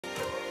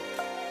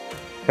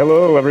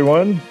Hello,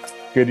 everyone.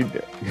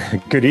 Good,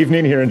 good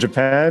evening here in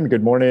Japan.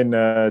 Good morning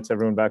to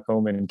everyone back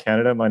home in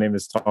Canada. My name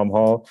is Tom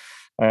Hall.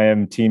 I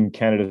am Team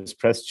Canada's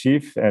press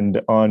chief. And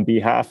on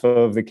behalf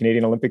of the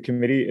Canadian Olympic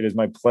Committee, it is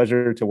my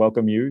pleasure to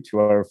welcome you to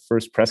our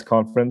first press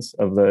conference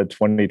of the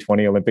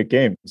 2020 Olympic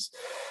Games.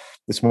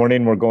 This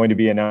morning, we're going to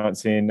be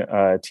announcing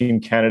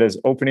Team Canada's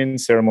opening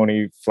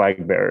ceremony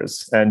flag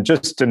bearers. And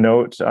just to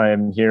note, I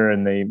am here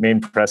in the main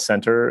press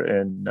center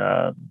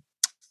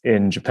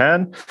in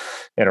Japan,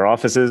 in our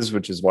offices,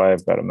 which is why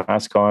I've got a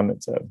mask on.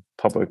 It's a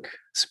public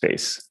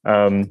space.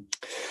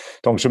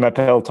 Donc, je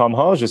m'appelle Tom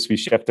Hall, je suis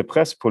chef de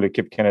presse pour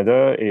l'équipe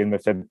Canada et il me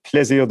fait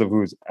plaisir de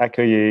vous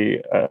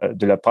accueillir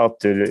de la part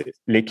de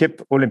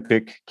l'équipe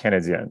olympique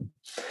canadienne.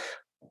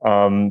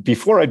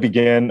 Before I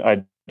begin,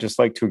 I'd just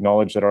like to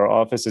acknowledge that our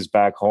offices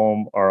back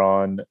home are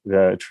on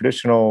the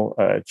traditional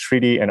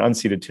treaty and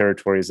unceded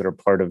territories that are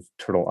part of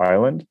Turtle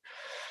Island.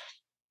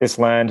 This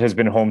land has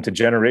been home to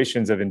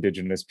generations of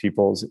Indigenous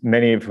peoples,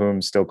 many of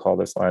whom still call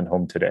this land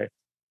home today.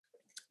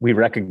 We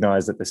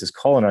recognize that this is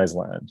colonized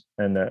land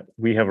and that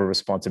we have a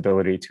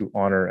responsibility to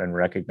honor and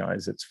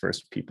recognize its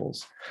first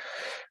peoples.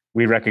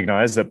 We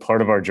recognize that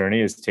part of our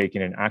journey is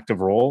taking an active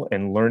role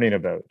in learning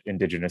about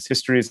Indigenous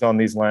histories on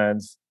these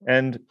lands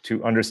and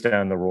to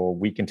understand the role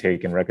we can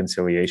take in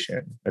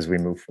reconciliation as we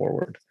move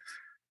forward.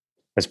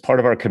 As part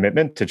of our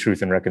commitment to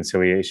truth and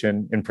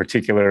reconciliation, in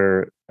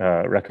particular,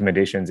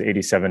 recommendations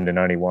 87 to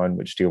 91,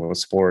 which deal with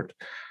sport,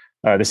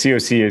 the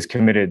COC is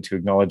committed to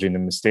acknowledging the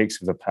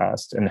mistakes of the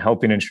past and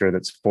helping ensure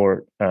that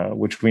sport,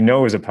 which we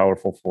know is a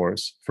powerful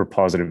force for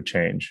positive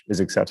change, is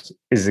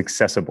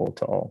accessible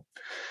to all.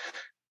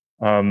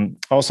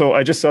 Also,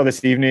 I just saw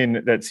this evening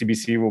that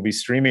CBC will be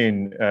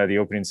streaming the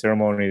opening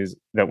ceremonies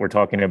that we're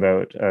talking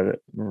about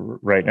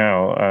right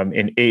now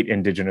in 8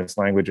 Indigenous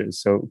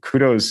languages. So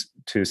kudos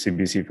to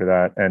CBC for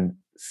that. And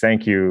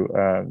thank you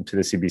to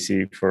the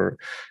CBC for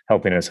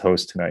helping us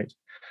host tonight.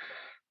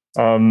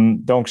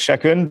 Donc,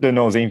 chacune de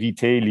nos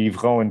invités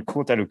livreront une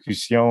courte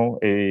allocution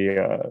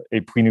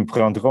et puis nous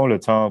prendrons le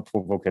temps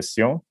pour vos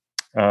questions.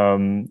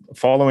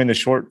 Following the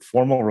short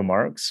formal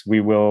remarks, we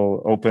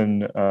will open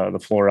the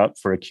floor up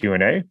for a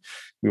Q&A.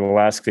 We will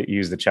ask that you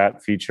use the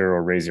chat feature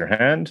or raise your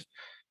hand.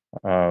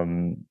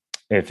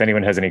 If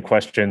anyone has any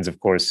questions, of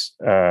course,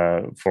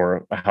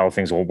 for how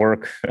things will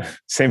work,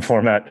 same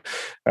format,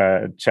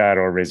 chat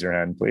or raise your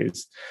hand,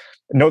 please.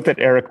 Note that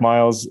Eric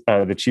Miles,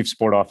 the Chief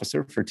Sport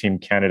Officer for Team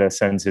Canada,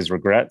 sends his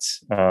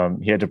regrets.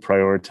 He had to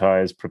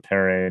prioritize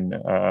preparing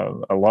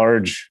a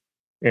large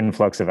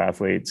influx of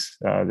athletes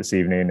this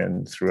evening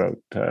and throughout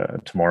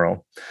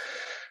tomorrow.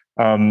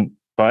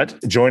 But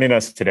joining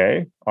us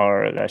today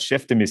are la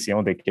chef de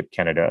mission d'équipe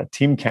Canada,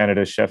 Team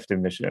Canada's chef de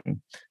mission,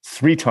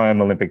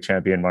 3-time Olympic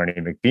champion Marnie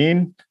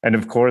McBean, and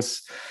of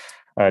course,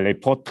 les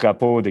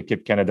porte-drapeaux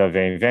d'équipe Canada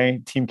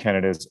 2020, Team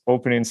Canada's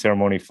opening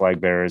ceremony flag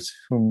bearers,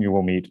 whom you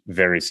will meet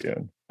very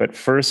soon. But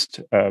first,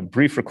 a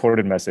brief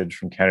recorded message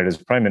from Canada's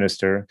Prime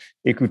Minister.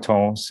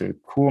 Écoutons ce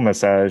court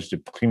message du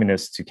Prime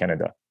Ministre du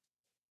Canada.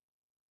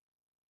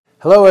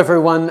 Hello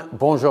everyone,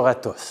 bonjour à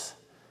tous.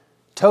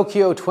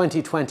 Tokyo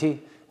 2020,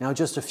 now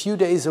just a few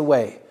days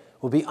away,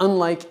 will be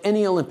unlike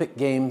any Olympic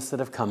Games that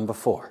have come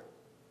before.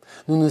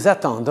 Nous nous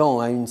attendons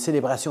à une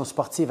célébration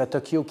sportive à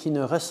Tokyo qui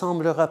ne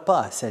ressemblera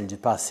pas à celle du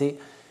passé,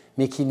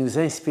 mais qui nous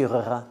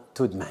inspirera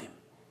tout de même.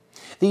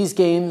 These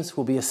Games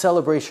will be a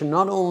celebration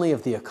not only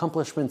of the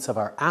accomplishments of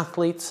our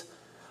athletes,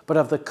 but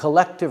of the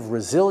collective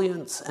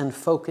resilience and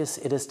focus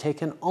it has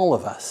taken all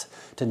of us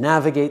to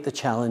navigate the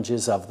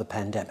challenges of the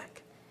pandemic.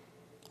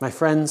 My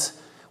friends,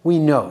 we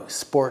know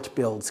sport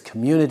builds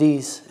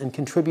communities and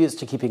contributes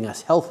to keeping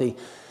us healthy,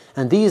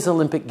 and these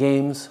Olympic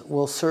Games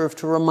will serve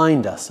to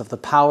remind us of the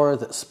power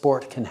that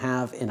sport can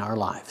have in our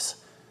lives.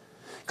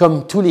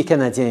 Comme tous les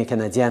Canadiens et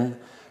Canadiennes,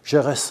 je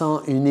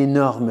ressens une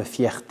énorme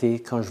fierté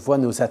quand je vois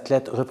nos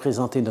athlètes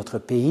représenter notre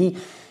pays,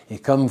 et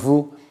comme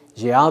vous,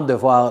 j'ai hâte de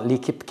voir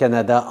l'équipe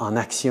Canada en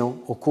action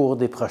au cours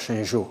des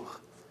prochains jours.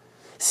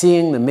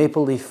 Seeing the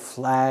maple leaf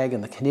flag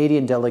and the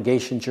Canadian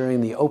delegation during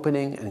the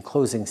opening and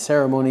closing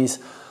ceremonies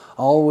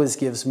always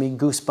gives me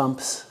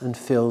goosebumps and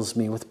fills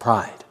me with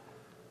pride.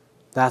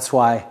 That's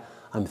why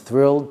I'm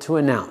thrilled to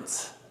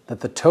announce that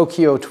the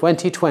Tokyo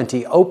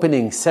 2020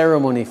 opening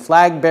ceremony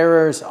flag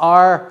bearers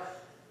are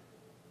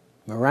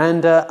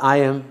Miranda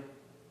Ayim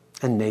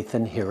and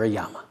Nathan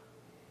Hirayama.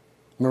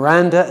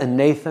 Miranda and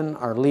Nathan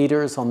are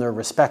leaders on their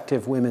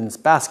respective women's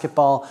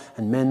basketball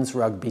and men's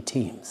rugby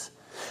teams.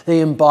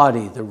 They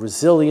embody the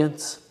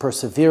resilience,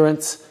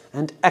 perseverance,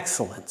 and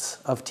excellence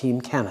of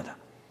Team Canada.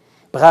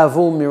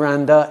 Bravo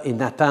Miranda et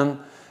Nathan,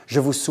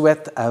 je vous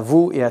souhaite à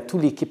vous et à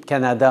toute l'équipe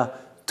Canada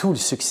tout le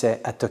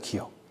succès à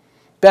Tokyo.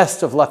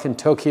 Best of luck in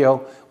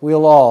Tokyo,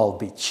 we'll all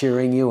be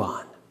cheering you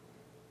on.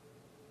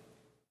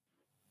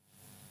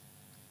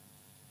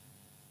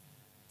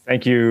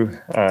 Thank you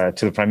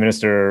to the Prime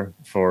Minister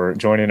for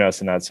joining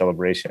us in that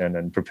celebration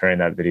and preparing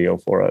that video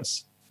for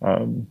us.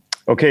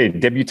 OK,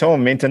 débutons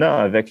maintenant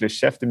avec le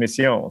chef de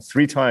mission,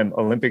 3-time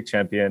Olympic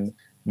champion,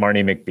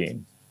 Marnie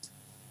McBean.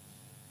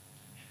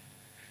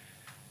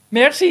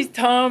 Merci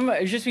Tom,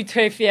 je suis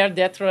très fier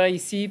d'être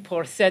ici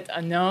pour cette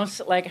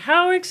annonce. Like,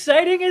 how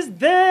exciting is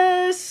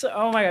this?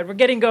 Oh my God, we're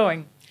getting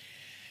going.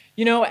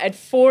 You know, at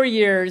 4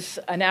 years,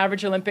 an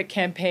average Olympic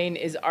campaign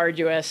is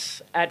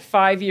arduous. At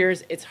 5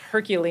 years, it's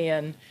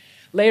Herculean.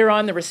 Later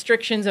on, the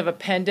restrictions of a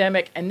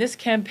pandemic, and this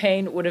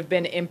campaign would have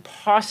been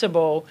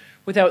impossible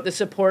without the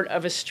support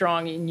of a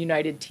strong and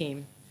united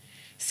team.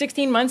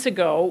 16 months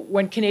ago,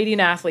 when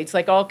Canadian athletes,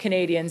 like all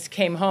Canadians,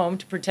 came home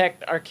to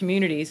protect our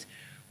communities,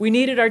 we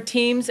needed our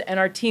teams and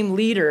our team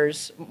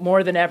leaders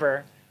more than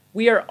ever.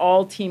 We are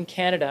all Team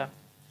Canada.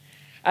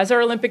 As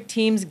our Olympic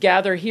teams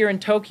gather here in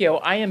Tokyo,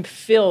 I am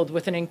filled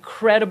with an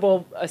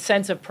incredible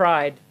sense of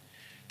pride.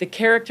 The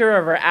character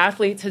of our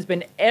athletes has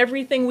been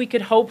everything we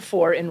could hope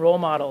for in role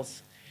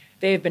models.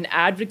 They have been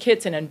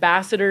advocates and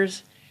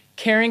ambassadors,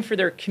 caring for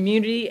their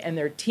community and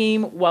their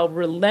team while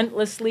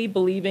relentlessly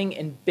believing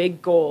in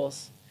big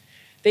goals.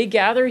 They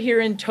gather here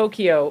in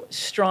Tokyo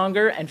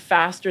stronger and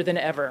faster than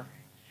ever.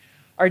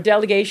 Our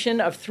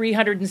delegation of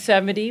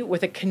 370,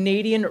 with a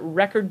Canadian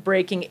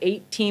record-breaking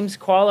 8 teams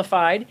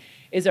qualified,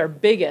 is our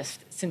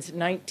biggest since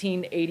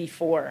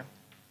 1984.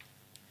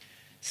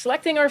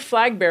 Selecting our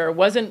flag bearer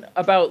wasn't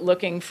about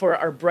looking for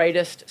our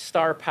brightest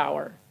star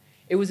power.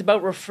 It was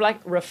about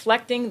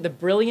reflecting the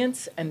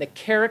brilliance and the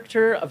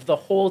character of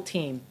the whole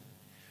team.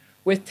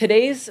 With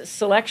today's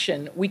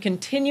selection, we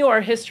continue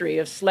our history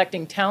of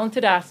selecting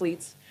talented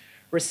athletes,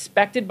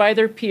 respected by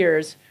their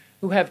peers,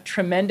 who have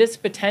tremendous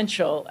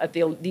potential at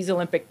these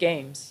Olympic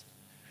Games.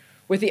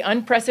 With the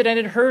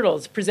unprecedented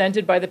hurdles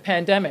presented by the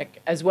pandemic,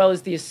 as well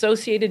as the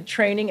associated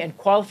training and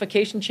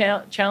qualification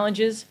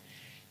challenges,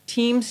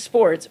 team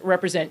sports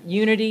represent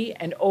unity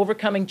and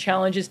overcoming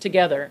challenges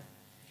together.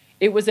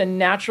 It was a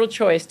natural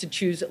choice to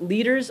choose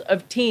leaders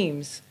of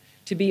teams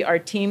to be our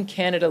Team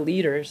Canada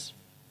leaders.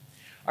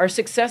 Our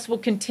success will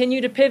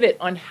continue to pivot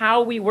on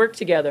how we work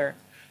together,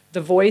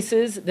 the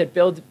voices that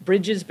build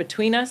bridges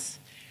between us,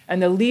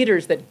 and the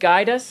leaders that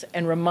guide us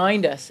and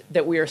remind us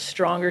that we are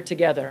stronger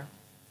together.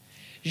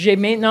 J'ai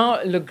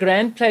maintenant le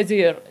grand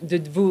plaisir de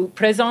vous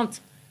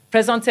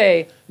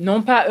présenter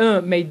non pas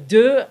un, mais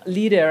 2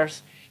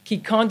 leaders qui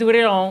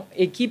conduiront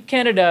Équipe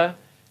Canada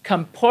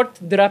comme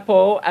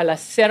porte-drapeau à la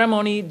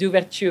cérémonie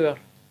d'ouverture.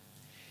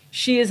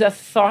 She is a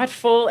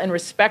thoughtful and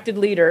respected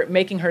leader,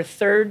 making her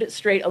 3rd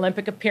straight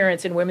Olympic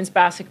appearance in women's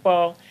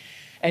basketball,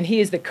 and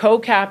he is the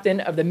co-captain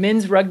of the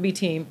men's rugby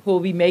team who will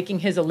be making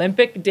his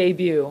Olympic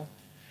debut.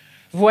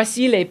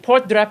 Voici les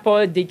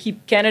porte-drapeaux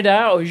d'Équipe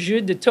Canada aux Jeux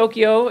de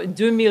Tokyo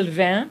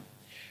 2020.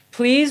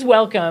 Please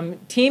welcome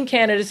Team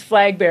Canada's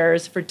flag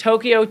bearers for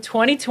Tokyo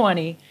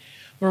 2020,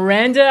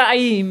 Miranda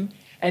Ayim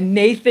and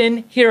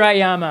Nathan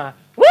Hirayama.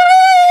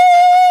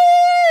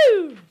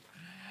 Woo!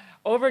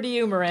 Over to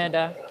you,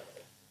 Miranda.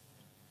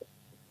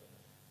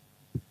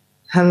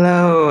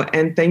 Hello,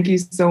 and thank you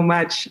so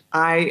much.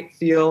 I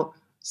feel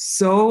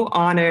so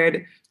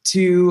honored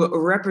to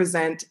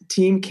represent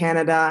Team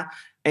Canada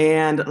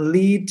and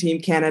lead Team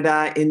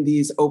Canada in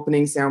these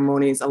opening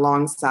ceremonies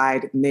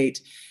alongside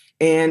Nate,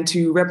 and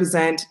to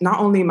represent not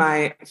only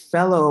my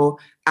fellow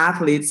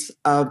athletes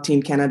of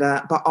Team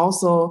Canada, but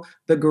also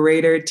the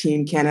greater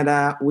Team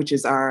Canada, which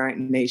is our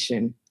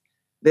nation.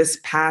 This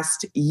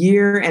past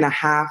year and a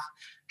half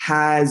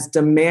has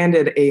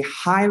demanded a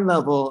high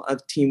level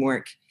of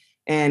teamwork,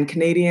 and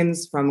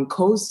Canadians from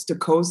coast to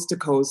coast to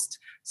coast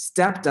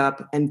stepped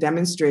up and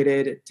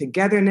demonstrated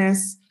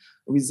togetherness,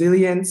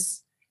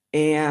 resilience,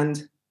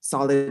 and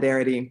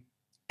solidarity.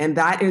 And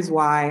that is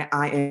why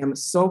I am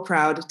so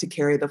proud to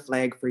carry the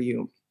flag for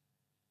you.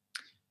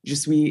 Je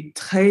suis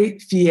très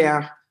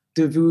fière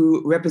de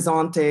vous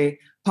représenter,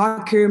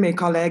 pas que mes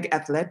collègues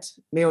athlètes,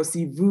 mais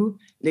aussi vous,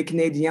 les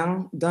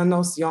Canadiens, d'un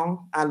océan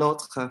à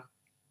l'autre.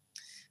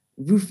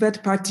 Vous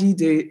faites partie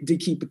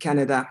d'équipe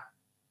Canada,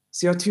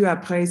 surtout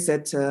après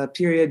cette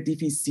période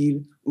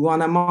difficile où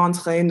on a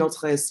montré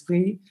notre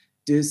esprit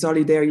de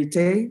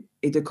solidarité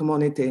et de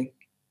communauté.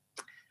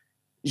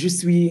 Je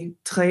suis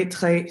très,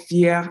 très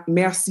fière.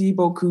 Merci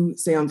beaucoup.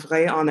 C'est un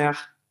vrai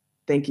honneur.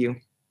 Thank you.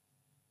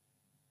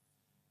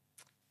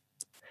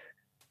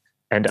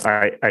 And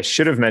I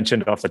should have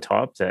mentioned off the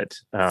top that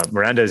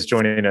Miranda is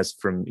joining us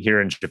from here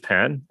in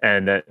Japan,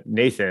 and that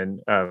Nathan,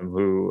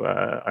 who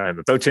I'm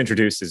about to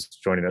introduce, is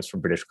joining us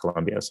from British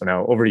Columbia. So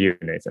now over to you,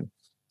 Nathan.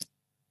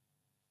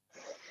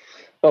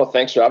 Oh,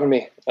 thanks for having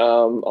me.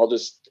 I'll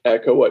just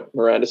echo what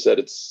Miranda said.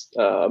 It's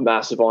a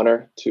massive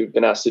honor to have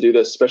been asked to do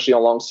this, especially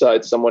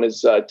alongside someone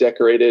as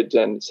decorated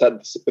and has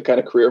had the kind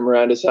of career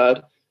Miranda's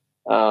had.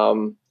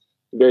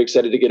 Very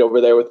excited to get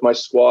over there with my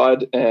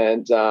squad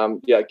and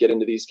get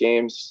into these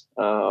games.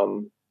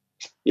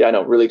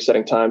 Really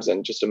exciting times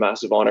and just a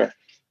massive honor.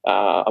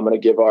 I'm going to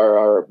give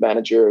our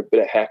manager a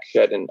bit of heck.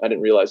 I didn't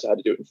realize I had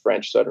to do it in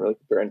French, so I didn't really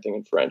prepare anything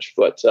in French.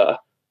 But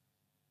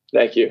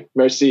thank you.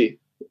 Merci.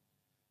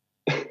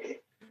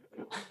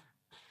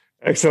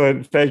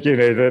 Excellent. Thank you,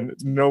 Nathan.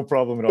 No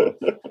problem at all.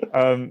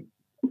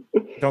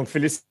 Donc,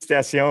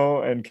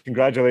 félicitations and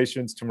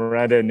congratulations to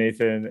Miranda and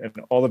Nathan, and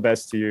all the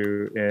best to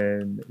you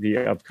in the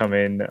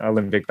upcoming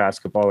Olympic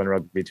basketball and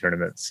rugby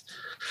tournaments.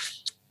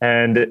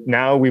 And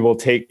now we will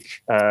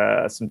take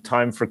some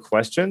time for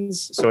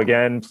questions. So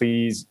again,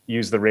 please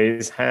use the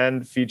raise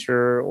hand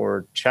feature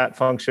or chat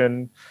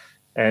function.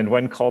 And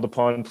when called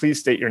upon, please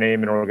state your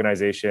name and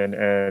organization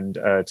and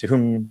to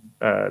whom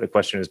the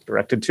question is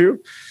directed to.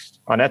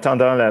 En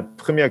attendant la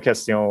première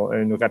question,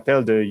 nous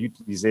rappelle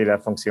d'utiliser la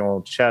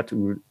fonction chat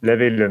ou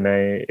lever le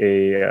main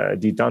et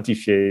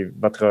d'identifier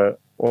votre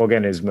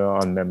organisme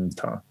en même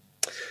temps.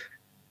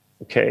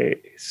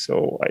 Okay,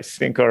 so I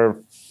think our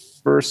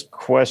first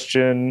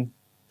question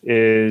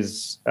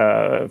is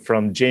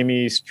from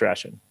Jamie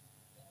Strachan.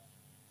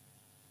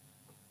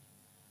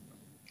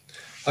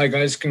 Hi,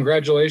 guys.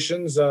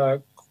 Congratulations.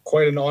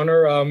 Quite an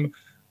honor.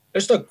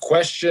 Just a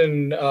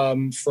question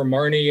for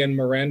Marnie and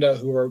Miranda,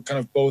 who are kind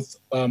of both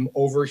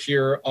over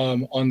here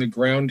on the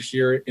ground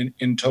here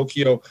in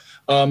Tokyo.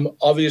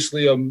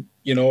 Obviously,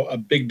 a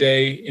big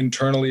day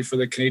internally for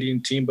the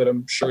Canadian team, but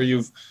I'm sure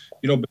you've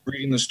been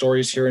reading the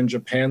stories here in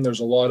Japan. There's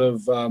a lot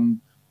of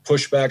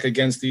pushback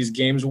against these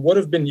games. What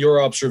have been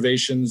your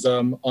observations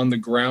on the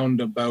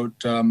ground about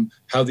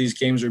how these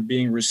games are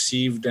being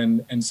received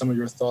and some of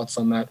your thoughts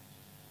on that?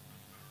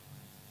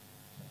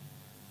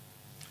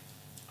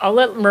 I'll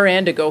let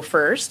Miranda go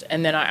first,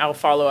 and then I'll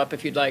follow up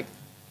if you'd like.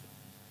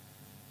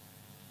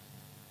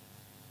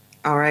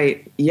 All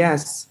right.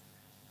 Yes.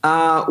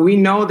 We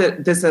know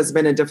that this has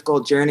been a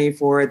difficult journey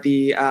for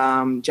the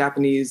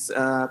Japanese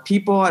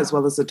people, as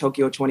well as the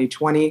Tokyo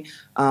 2020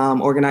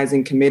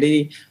 organizing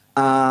committee.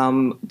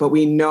 But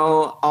we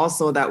know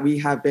also that we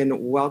have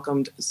been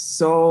welcomed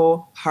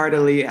so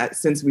heartily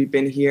since we've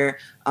been here.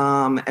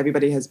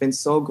 Everybody has been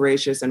so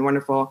gracious and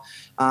wonderful.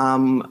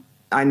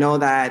 I know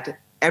that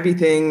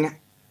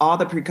all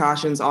the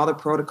precautions, all the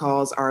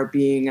protocols are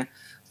being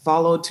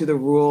followed to the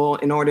rule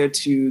in order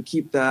to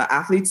keep the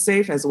athletes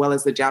safe, as well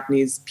as the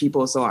Japanese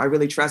people. So I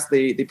really trust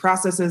the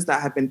processes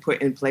that have been put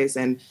in place,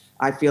 and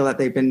I feel that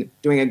they've been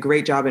doing a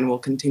great job and will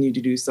continue to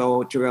do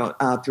so throughout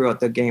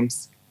the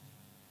games.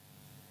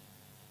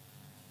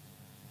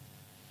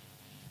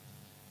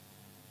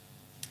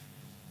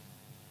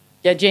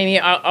 Yeah,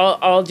 Jamie,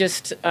 I'll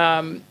just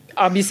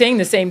I'll be saying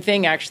the same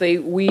thing, actually.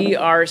 We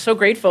are so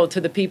grateful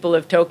to the people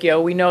of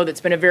Tokyo. We know that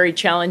it's been a very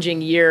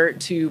challenging year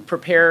to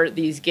prepare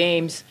these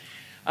games,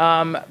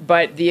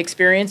 but the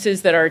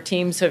experiences that our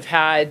teams have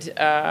had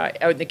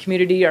out in the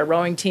community, our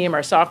rowing team,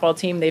 our softball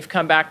team, they've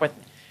come back with,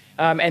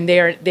 and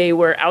they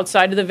were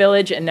outside of the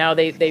village, and now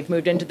they've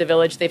moved into the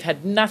village. They've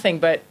had nothing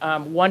but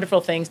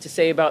wonderful things to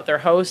say about their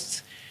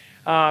hosts.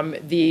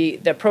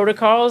 The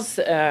protocols,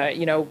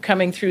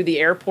 coming through the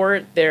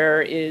airport,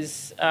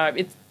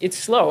 it's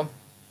slow.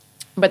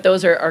 But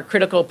those are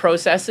critical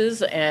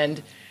processes,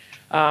 and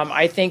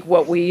I think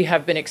what we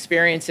have been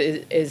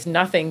experiencing is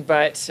nothing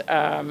but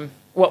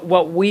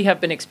what we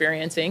have been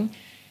experiencing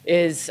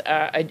is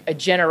a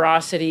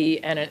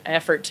generosity and an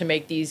effort to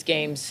make these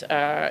games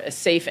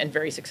safe and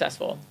very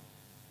successful.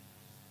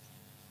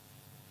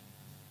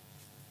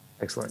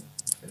 Excellent.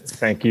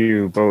 Thank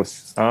you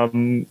both.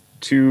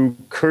 To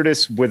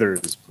Curtis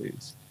Withers,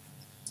 please.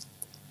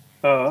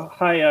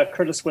 Hi,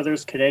 Curtis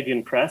Withers,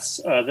 Canadian Press.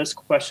 This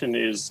question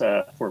is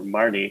for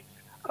Marnie.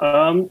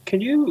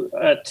 Can you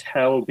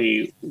tell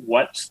me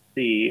what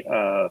the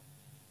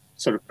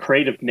sort of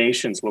parade of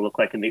nations will look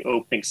like in the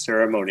opening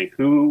ceremony?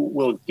 Who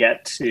will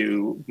get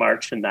to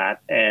march in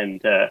that?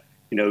 And,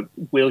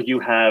 will you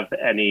have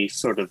any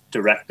sort of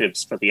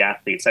directives for the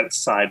athletes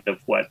outside of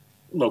what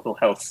local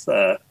health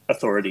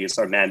authorities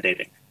are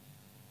mandating?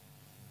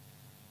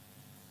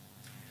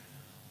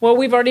 Well,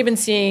 we've already been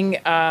seeing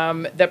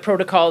the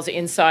protocols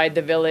inside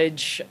the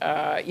village,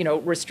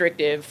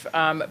 restrictive.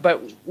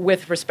 But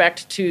with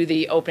respect to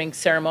the opening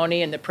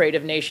ceremony and the Parade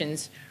of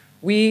Nations,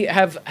 we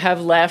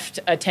have left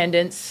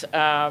attendance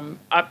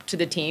up to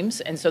the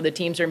teams, and so the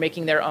teams are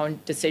making their own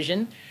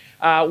decision.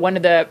 One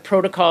of the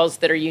protocols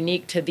that are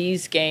unique to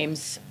these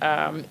games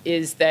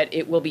is that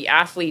it will be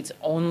athletes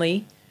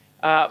only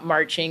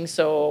marching,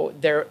 so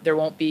there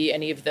won't be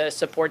any of the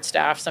support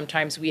staff.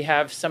 Sometimes we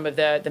have some of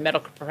the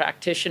medical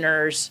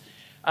practitioners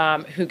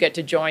who get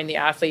to join the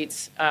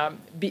athletes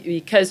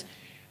because,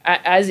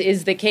 as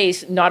is the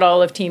case, not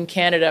all of Team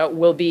Canada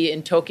will be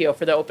in Tokyo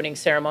for the opening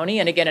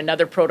ceremony. And again,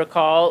 another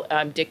protocol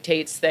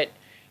dictates that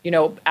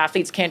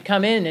athletes can't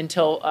come in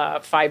until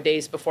 5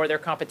 days before their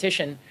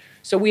competition.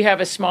 So we have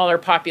a smaller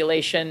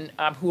population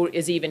who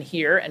is even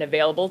here and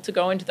available to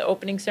go into the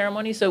opening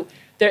ceremony. So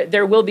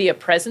there will be a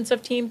presence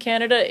of Team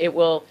Canada. It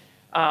will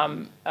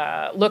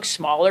look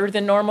smaller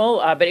than normal,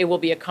 but it will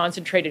be a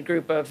concentrated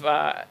group of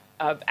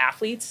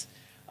athletes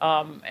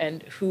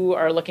and who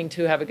are looking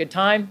to have a good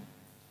time.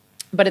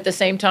 But at the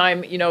same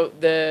time,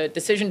 the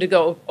decision to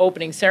go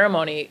opening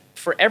ceremony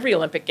for every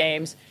Olympic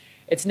Games,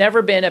 it's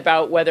never been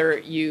about whether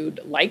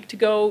you'd like to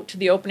go to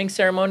the opening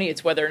ceremony.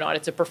 It's whether or not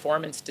it's a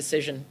performance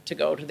decision to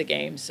go to the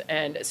Games.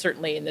 And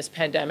certainly in this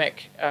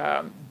pandemic,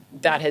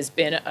 that has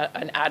been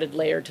an added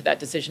layer to that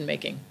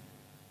decision-making.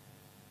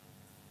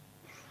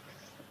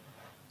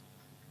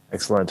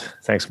 Excellent.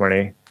 Thanks,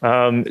 Marnie.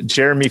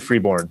 Jeremy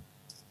Freeborn.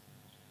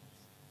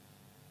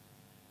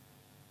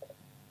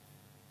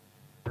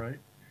 Right.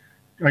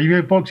 Are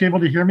you folks able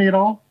to hear me at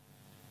all?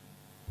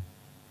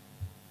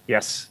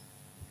 Yes.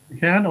 You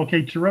can?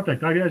 Okay,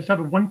 terrific. I just have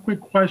one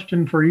quick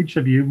question for each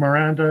of you,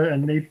 Miranda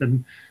and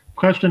Nathan.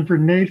 Question for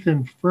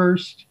Nathan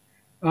first.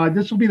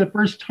 This will be the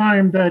first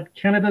time that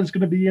Canada is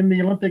going to be in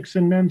the Olympics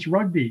in men's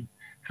rugby.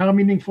 How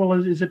meaningful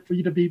is it for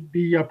you to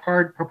be a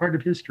part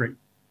of history?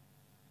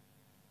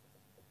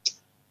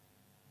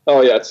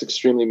 Oh yeah, it's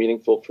extremely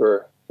meaningful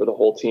for the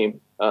whole team,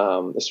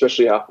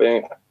 especially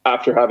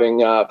after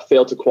having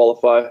failed to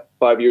qualify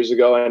 5 years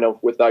ago. I know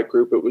with that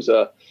group, it was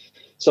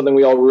something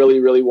we all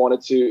really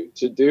wanted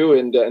to do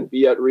and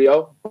be at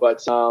Rio.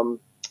 But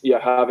yeah,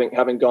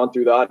 having gone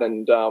through that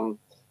and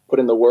put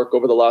in the work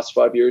over the last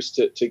 5 years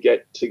to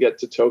get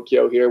to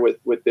Tokyo here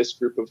with this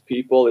group of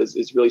people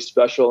is really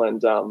special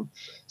and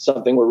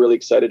something we're really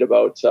excited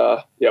about.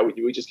 Yeah,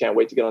 we just can't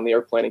wait to get on the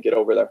airplane and get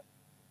over there.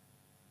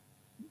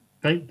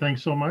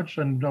 Thanks so much.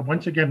 And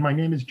once again, my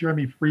name is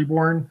Jeremy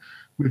Freeborn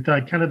with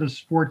Canada's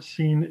Sports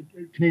Scene,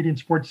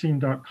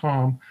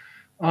 CanadianSportsScene.com.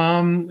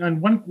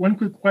 And one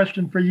quick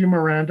question for you,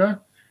 Miranda.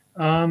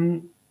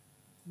 The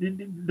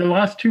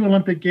last two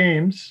Olympic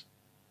Games,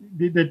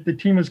 the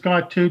team has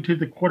got to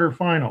the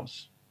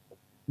quarterfinals.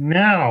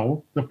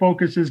 Now the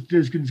focus is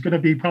going to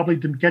be probably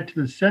to get to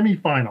the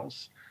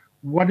semifinals.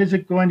 What is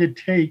it going to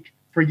take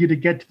for you to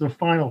get to the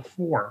Final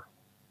Four?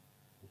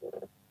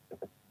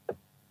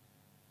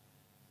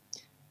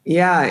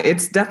 Yeah,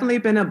 it's definitely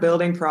been a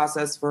building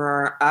process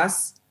for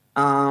us.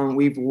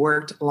 We've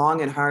worked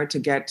long and hard to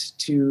get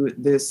to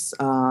this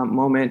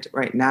moment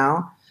right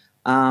now.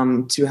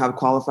 To have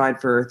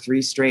qualified for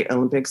 3 straight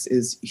Olympics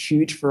is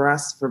huge for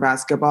us for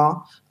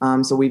basketball.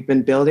 So we've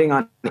been building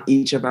on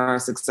each of our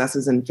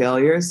successes and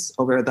failures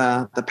over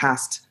the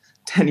past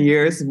 10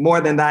 years,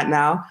 more than that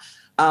now.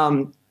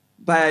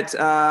 But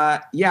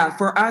yeah,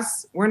 for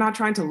us, we're not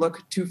trying to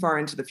look too far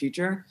into the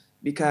future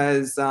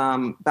because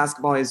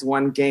basketball is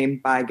one game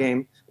by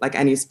game, like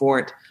any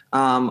sport.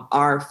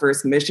 Our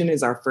first mission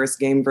is our first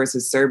game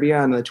versus Serbia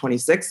on the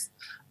 26th.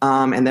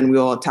 And then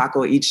we'll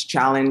tackle each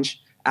challenge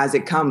as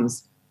it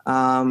comes.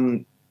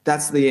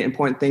 That's the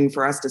important thing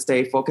for us to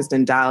stay focused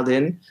and dialed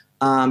in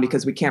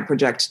because we can't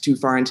project too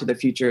far into the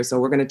future. So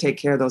we're going to take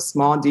care of those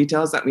small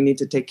details that we need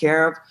to take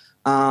care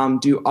of,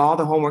 do all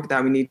the homework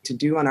that we need to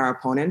do on our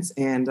opponents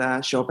and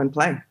show up and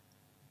play.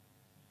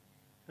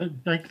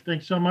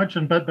 Thanks so much,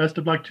 and best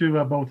of luck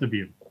to both of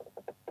you.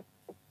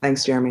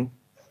 Thanks, Jeremy.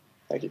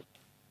 Thank you.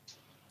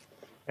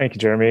 Thank you,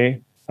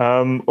 Jeremy.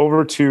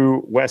 Over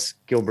to Wes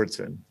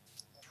Gilbertson.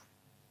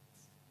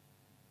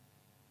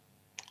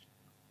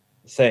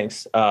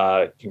 Thanks.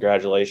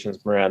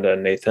 Congratulations, Miranda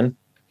and Nathan.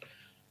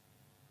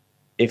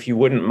 If you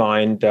wouldn't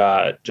mind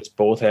just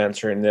both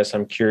answering this,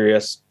 I'm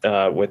curious,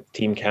 with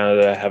Team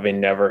Canada having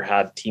never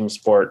had team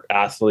sport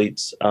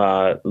athletes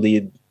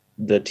lead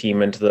the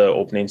team into the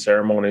opening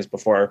ceremonies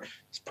before,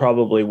 this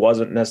probably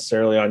wasn't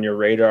necessarily on your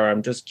radar.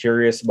 I'm just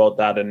curious about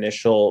that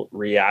initial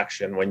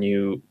reaction when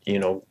you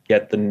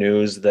get the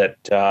news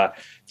that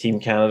Team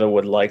Canada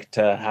would like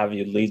to have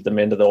you lead them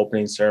into the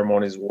opening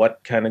ceremonies. What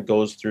kind of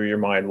goes through your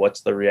mind?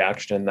 What's the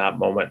reaction in that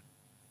moment?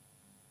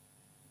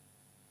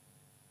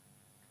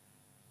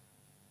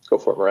 Go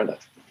for it, Miranda.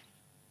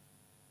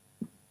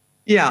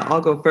 Yeah, I'll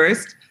go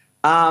first.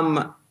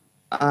 In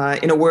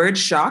a word,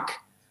 shock.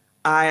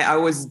 I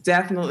was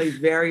definitely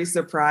very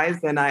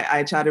surprised, and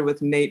I chatted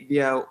with Nate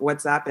via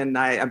WhatsApp, and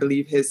I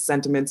believe his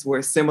sentiments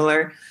were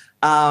similar.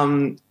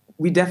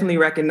 We definitely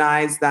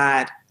recognize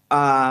that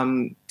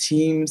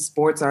team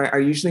sports are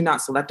usually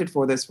not selected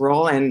for this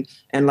role, and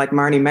like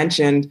Marnie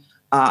mentioned,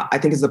 I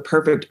think it's a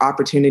perfect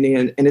opportunity,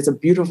 and it's a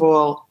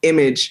beautiful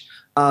image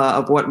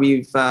of what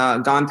we've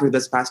gone through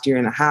this past year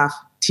and a half.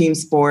 Team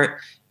sport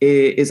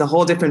is a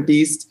whole different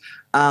beast.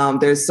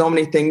 There's so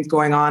many things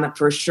going on,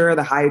 for sure,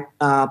 the high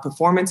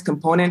performance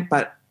component,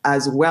 but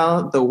as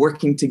well, the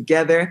working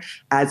together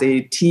as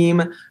a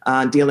team,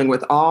 dealing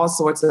with all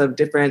sorts of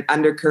different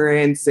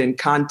undercurrents and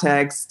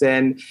context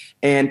and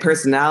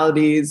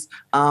personalities.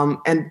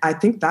 And I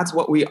think that's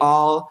what we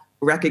all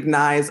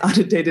recognize on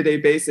a day-to-day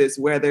basis,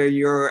 whether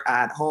you're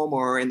at home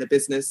or in the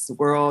business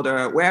world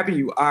or wherever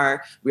you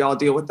are, we all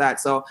deal with that.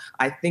 So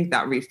I think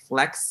that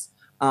reflects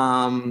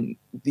the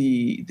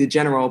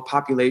general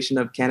population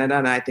of Canada,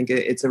 and I think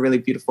it's a really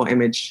beautiful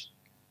image.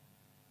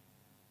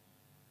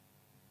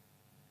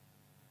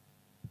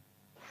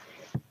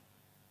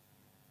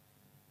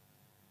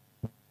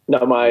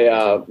 No,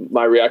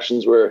 my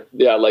reactions were,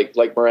 yeah,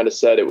 like Miranda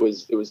said, it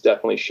was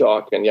definitely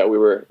shock, and yeah, we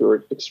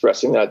were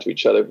expressing that to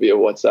each other via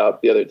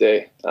WhatsApp the other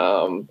day.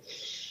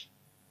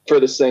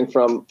 Furthest thing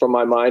from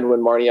my mind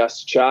when Marnie asked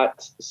to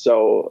chat.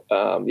 So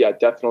yeah,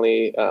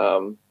 definitely.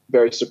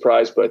 Very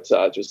surprised, but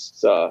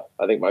just I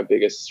think my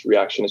biggest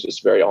reaction is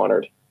just very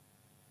honored.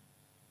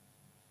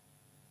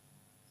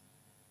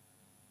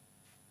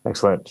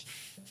 Excellent.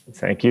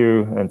 Thank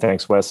you. And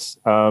thanks, Wes.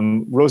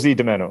 Rosie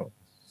Domeno.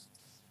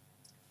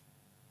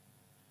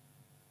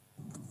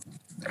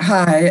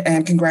 Hi,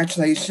 and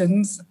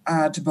congratulations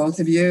to both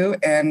of you.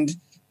 And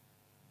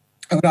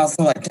I would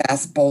also like to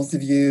ask both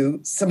of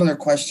you similar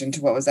question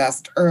to what was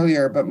asked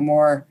earlier, but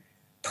more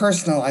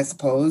personal, I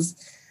suppose.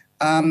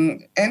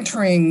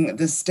 Entering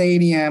the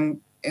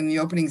stadium in the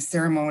opening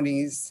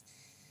ceremonies,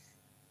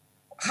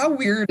 how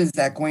weird is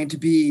that going to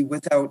be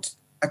without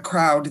a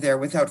crowd there,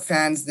 without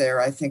fans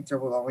there? I think there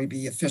will only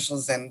be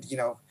officials and,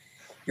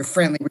 your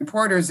friendly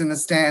reporters in the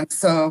stands.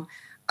 So,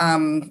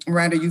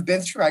 Miranda, you've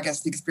been through, I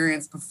guess, the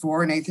experience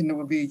before. Nathan, it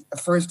will be a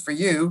first for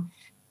you.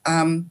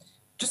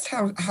 Just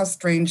how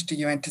strange do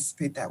you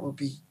anticipate that will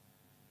be?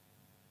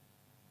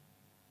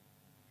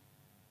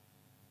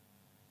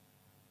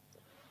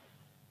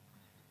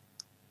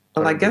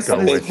 Well, I guess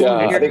I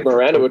think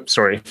Miranda would.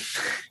 Sorry.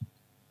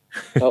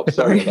 Oh,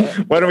 sorry.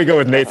 Why don't we go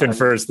with Nathan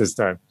first this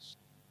time?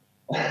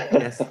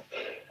 Yes.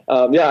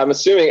 I'm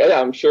assuming.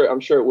 Yeah, I'm sure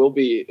it will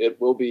be.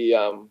 It will be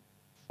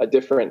a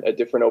different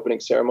opening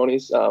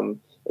ceremonies,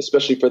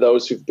 especially for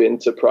those who've been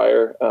to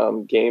prior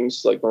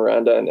games like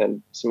Miranda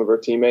and some of her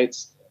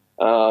teammates.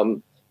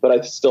 But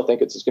I still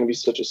think it's going to be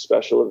such a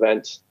special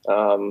event,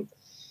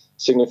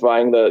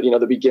 signifying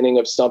the beginning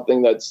of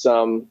something that's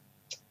been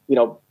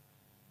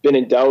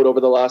in doubt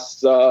over the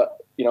last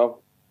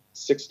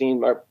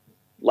 16 or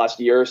last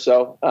year or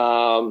so.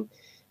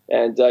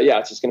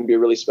 It's just going to be a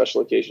really special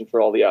occasion for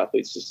all the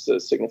athletes, just to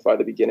signify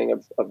the beginning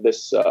of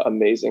this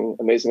amazing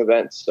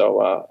event.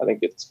 So I think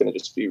it's going to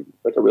just be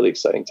like a really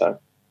exciting time.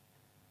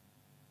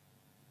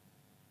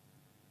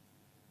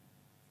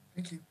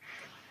 Thank you.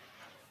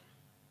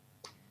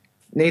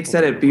 Nate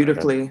said it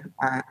beautifully.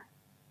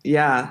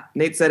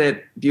 Nate said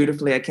it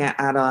beautifully. I can't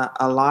add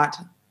a lot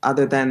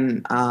other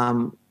than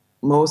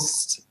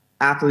most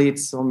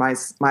athletes, or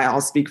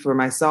I'll speak for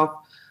myself.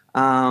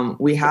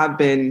 We have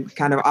been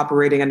kind of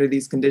operating under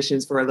these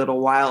conditions for a little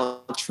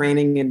while,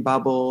 training in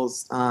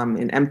bubbles,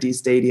 in empty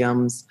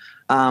stadiums.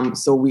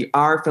 So we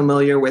are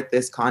familiar with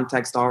this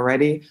context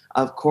already.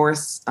 Of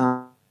course,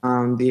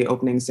 the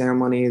opening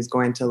ceremony is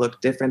going to look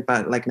different,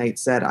 but like Nate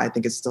said, I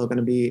think it's still going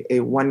to be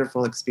a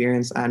wonderful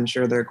experience. I'm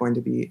sure they're going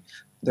to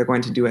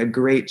do a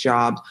great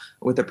job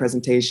with the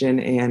presentation,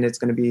 and it's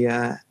going to be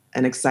an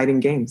exciting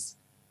games.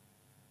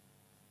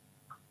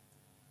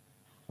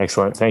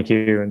 Excellent. Thank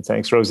you. And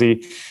thanks,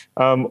 Rosie.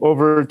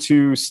 Over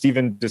to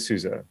Stephen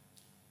D'Souza.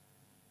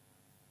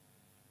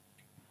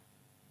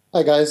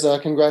 Hi, guys.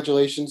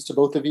 Congratulations to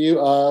both of you.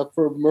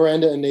 For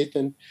Miranda and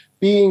Nathan,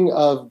 being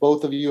of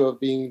both of you of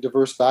being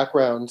diverse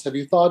backgrounds, have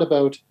you thought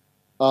about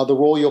the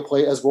role you'll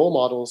play as role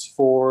models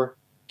for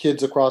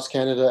kids across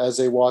Canada as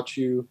they watch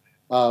you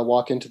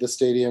walk into the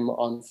stadium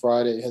on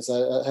Friday? Has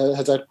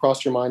that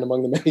crossed your mind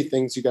among the many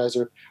things you guys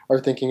are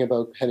thinking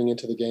about heading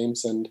into the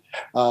games? And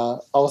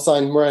I'll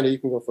assign Miranda, you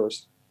can go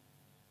first.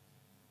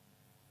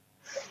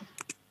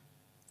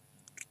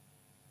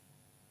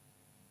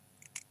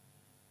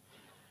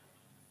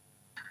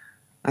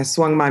 I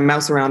swung my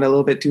mouse around a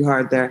little bit too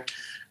hard there.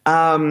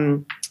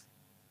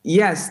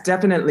 Yes,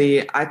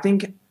 definitely. I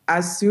think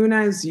as soon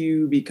as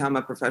you become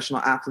a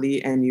professional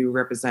athlete and you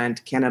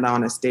represent Canada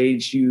on a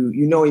stage, you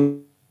know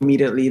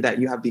immediately that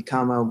you have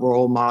become a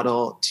role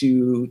model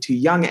to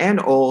young and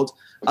old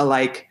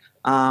alike.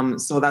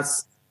 So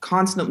that's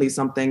constantly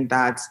something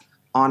that's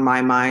on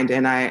my mind.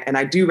 And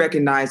I do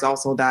recognize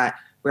also that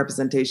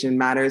representation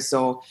matters.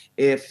 So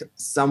if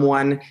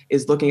someone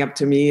is looking up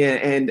to me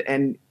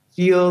and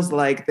feels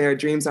like their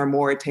dreams are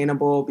more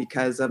attainable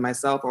because of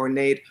myself or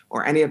Nate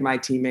or any of my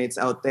teammates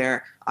out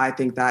there, I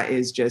think that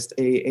is just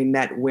a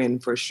net win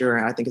for sure.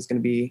 And I think it's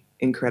going to be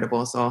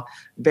incredible. So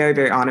very,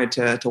 very honored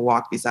to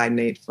walk beside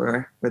Nate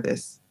for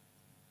this.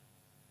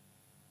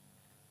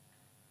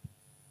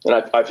 And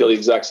I feel the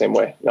exact same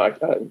way.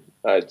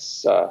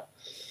 It's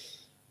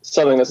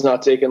something that's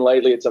not taken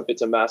lightly.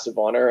 It's a massive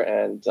honor.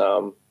 And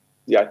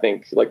I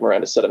think, like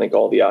Miranda said, I think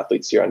all the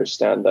athletes here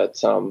understand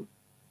that,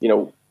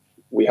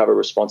 we have a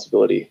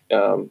responsibility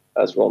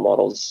as role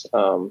models. I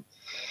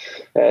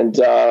don't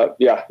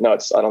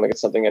think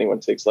it's something anyone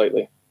takes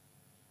lightly.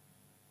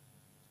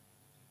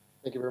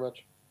 Thank you very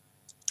much.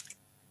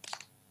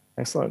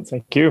 Excellent.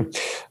 Thank you.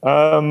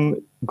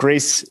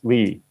 Grace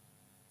Lee.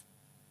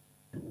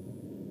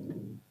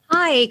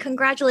 Hi,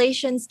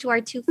 congratulations to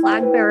our two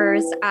flag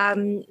bearers.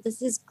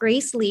 This is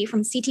Grace Lee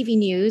from CTV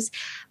News.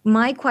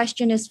 My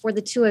question is for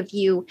the two of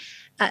you.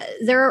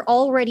 There are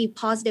already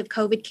positive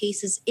COVID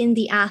cases in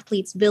the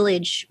Athletes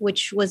Village,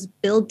 which was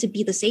billed to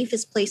be the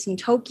safest place in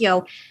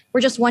Tokyo.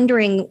 We're just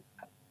wondering,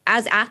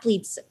 as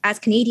athletes, as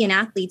Canadian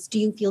athletes, do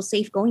you feel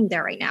safe going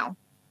there right now?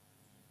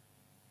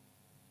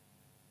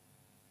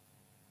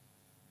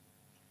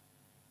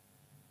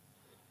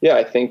 Yeah,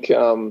 I think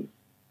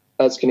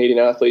as Canadian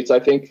athletes, I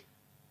think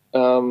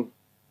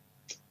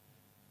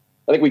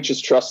we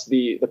just trust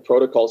the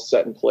protocols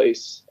set in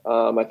place.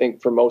 I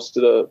think for most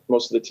of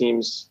the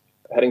teams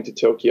heading to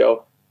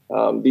Tokyo,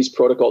 these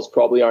protocols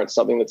probably aren't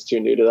something that's too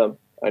new to them.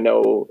 I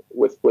know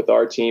with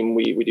our team,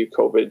 we do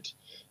COVID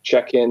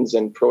check-ins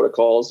and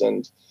protocols,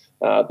 and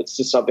it's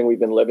just something we've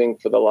been living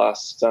for the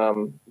last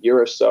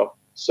year or so.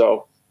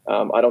 So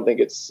I don't think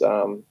it's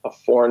a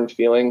foreign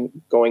feeling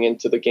going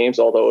into the games,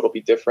 although it'll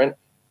be different.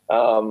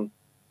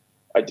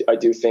 I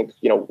do think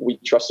we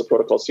trust the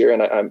protocols here,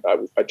 and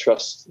I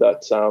trust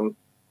that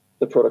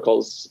the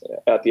protocols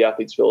at the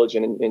Athletes Village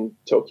and in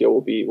Tokyo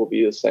will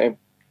be the same.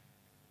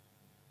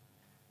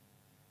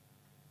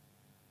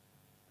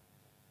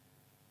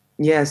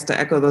 Yes, to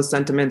echo those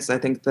sentiments, I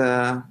think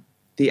the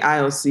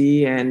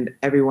IOC and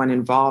everyone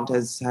involved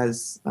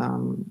has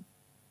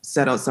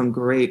set out some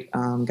great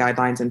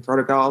guidelines and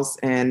protocols,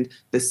 and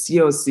the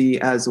COC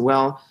as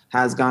well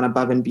has gone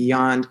above and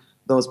beyond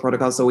those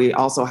protocols. So we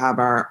also have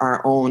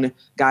our own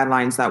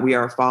guidelines that we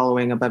are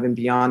following above and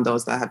beyond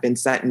those that have been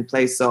set in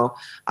place. So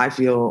I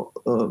feel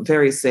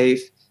very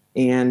safe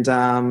and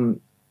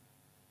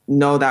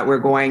know that we're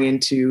going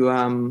into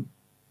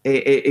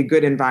a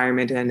good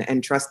environment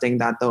and trusting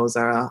that those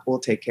will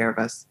take care of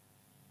us.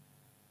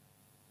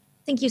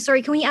 Thank you.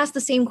 Sorry, can we ask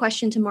the same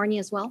question to Marnie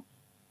as well?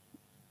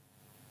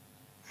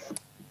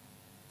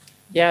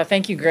 Yeah,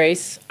 thank you,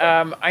 Grace.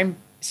 I'm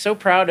so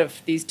proud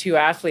of these two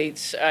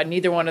athletes.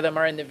 Neither one of them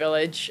are in the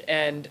village,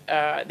 and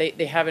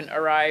they haven't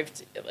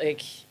arrived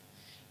like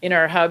in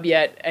our hub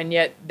yet, and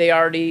yet they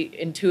already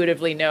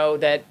intuitively know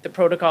that the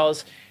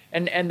protocols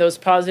and those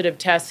positive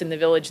tests in the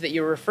village that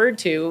you referred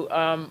to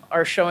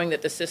are showing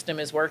that the system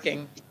is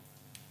working.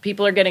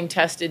 People are getting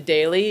tested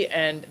daily,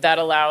 and that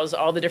allows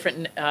all the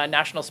different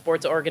national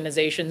sports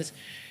organizations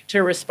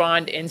to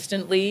respond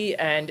instantly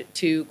and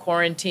to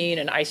quarantine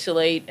and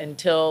isolate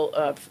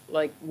until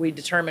we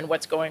determine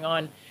what's going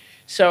on.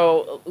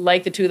 So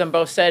like the two of them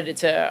both said,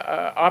 it's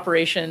a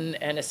operation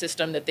and a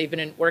system that they've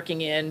been working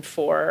in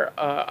for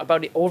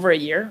about over a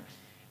year.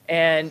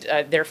 And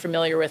they're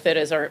familiar with it,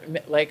 as are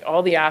like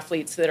all the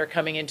athletes that are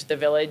coming into the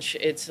village.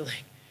 It's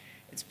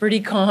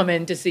pretty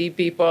common to see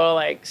people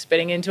like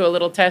spitting into a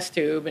little test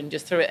tube, and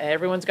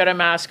everyone's got a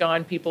mask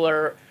on. People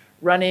are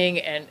running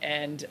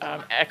and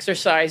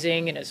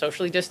exercising in a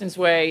socially distanced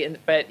way.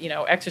 But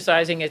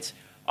exercising, it's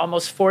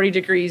almost 40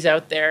 degrees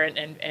out there,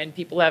 and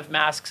people have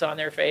masks on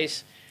their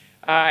face.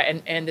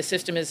 And the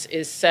system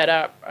is set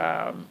up,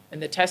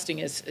 and the testing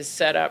is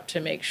set up to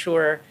make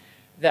sure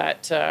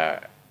that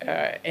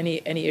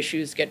any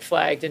issues get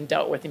flagged and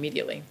dealt with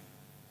immediately.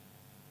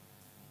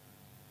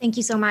 Thank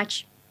you so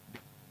much.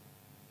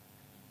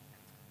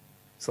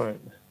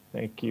 Excellent.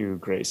 Thank you,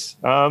 Grace.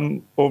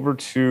 Over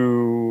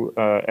to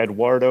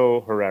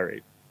Eduardo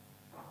Harari.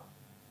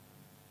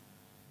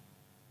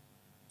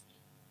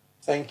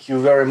 Thank you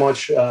very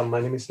much.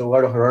 My name is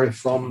Eduardo Harari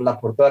from La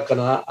Portada,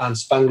 Canada, and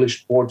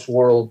Spanglish Sports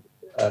World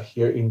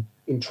here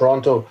in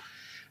Toronto.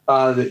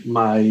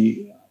 My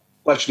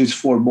question is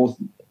for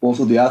both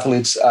of the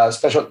athletes,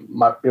 especially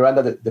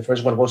Miranda. The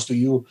first one goes to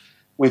you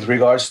with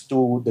regards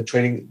to the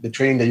training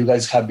that you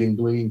guys have been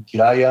doing in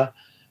Kiraya,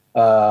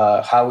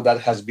 how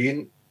that has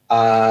been,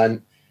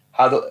 and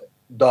how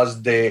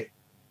does the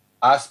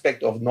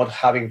aspect of not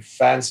having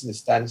fans in the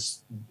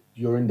stands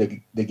during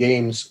the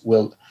games,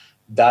 will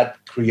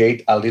that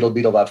create a little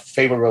bit of a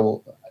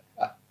favorable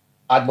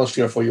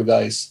atmosphere for you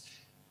guys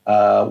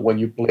when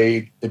you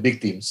play the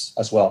big teams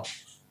as well?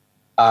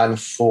 And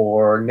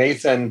for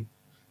Nathan,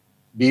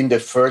 being the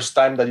first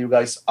time that you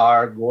guys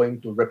are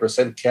going to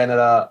represent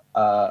Canada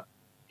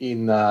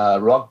in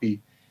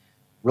rugby.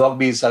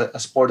 Rugby is a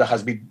sport that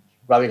has been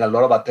grabbing a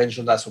lot of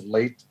attention as of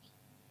late.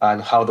 And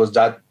how does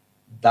that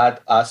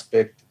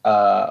aspect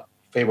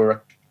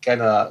favor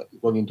Canada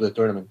going into the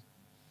tournament?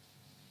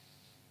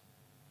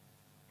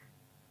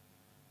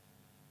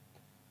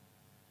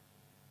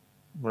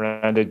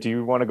 Miranda, do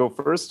you want to go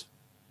first?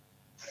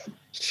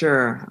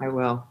 Sure, I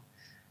will.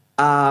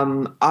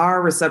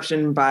 Our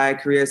reception by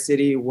Korea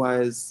City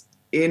was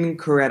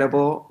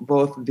incredible.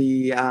 Both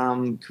the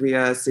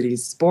Korea City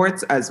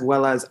sports as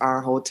well as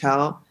our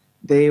hotel,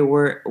 they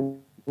were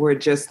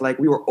just like,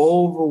 we were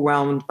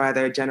overwhelmed by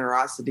their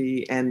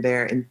generosity and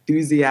their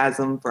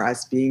enthusiasm for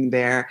us being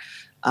there.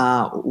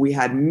 We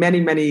had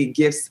many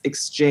gifts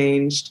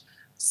exchanged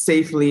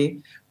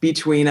safely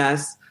between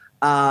us.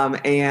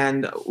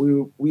 And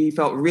we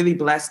felt really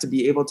blessed to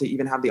be able to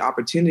even have the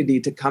opportunity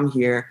to come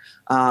here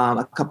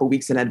a couple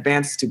weeks in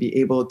advance to be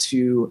able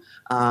to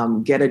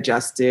get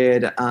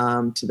adjusted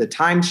to the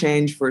time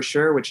change for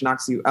sure, which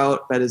knocks you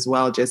out, but as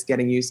well just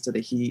getting used to the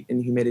heat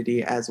and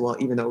humidity as well,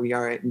 even though we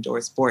are an indoor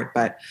sport.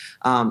 But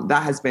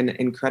that has been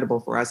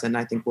incredible for us, and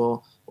I think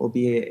will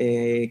be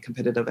a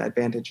competitive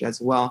advantage as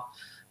well.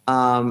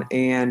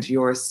 And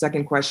your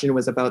second question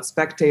was about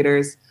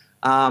spectators.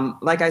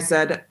 Like I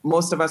said,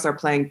 most of us are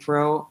playing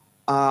pro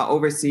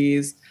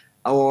overseas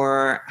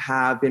or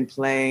have been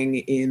playing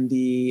in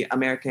the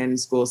American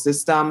school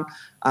system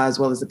as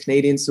well as the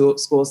Canadian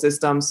school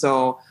system.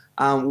 So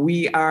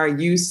we are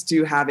used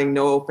to having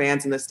no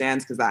fans in the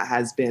stands because that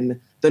has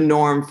been the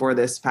norm for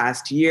this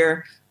past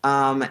year.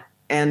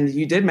 And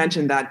you did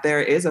mention that there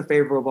is a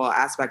favorable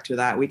aspect to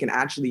that. We can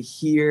actually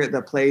hear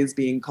the plays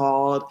being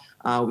called.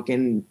 We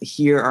can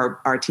hear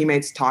our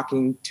teammates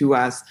talking to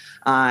us.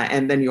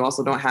 And then you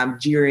also don't have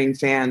jeering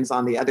fans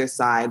on the other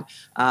side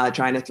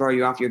trying to throw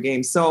you off your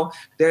game. So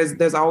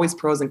there's always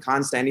pros and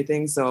cons to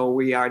anything. So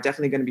we are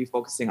definitely going to be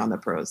focusing on the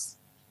pros.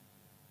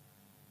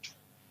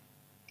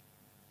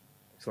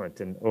 Excellent.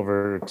 And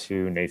over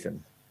to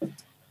Nathan.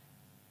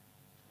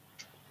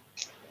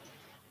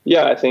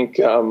 Yeah, I think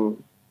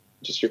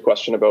just your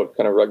question about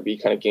kind of rugby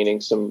kind of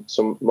gaining some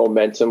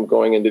momentum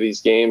going into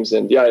these games.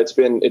 And yeah, it's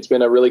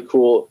been a really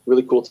cool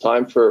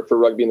time for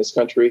rugby in this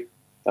country.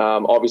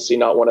 Obviously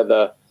not one of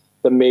the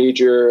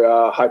major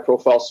high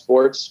profile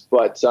sports,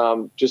 but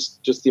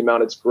just the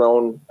amount it's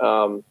grown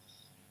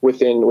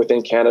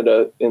within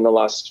Canada in the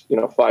last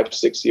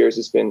 5-6 years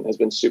has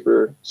been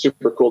super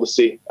cool to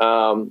see.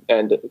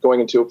 And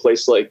going into a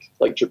place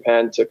like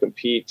Japan to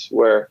compete,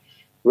 where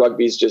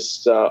rugby's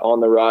just on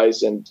the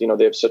rise, and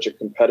they have such a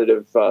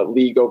competitive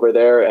league over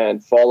there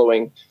and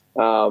following.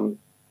 No,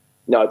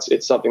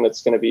 it's something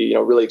that's going to be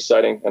really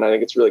exciting, and I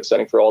think it's really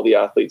exciting for all the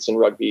athletes in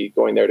rugby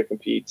going there to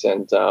compete.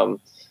 And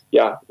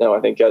I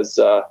think as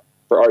for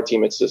our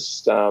team, it's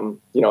just a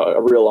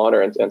real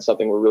honor and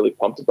something we're really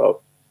pumped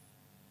about.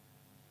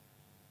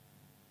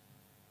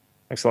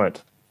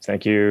 Excellent.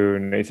 Thank you,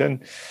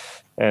 Nathan.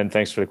 And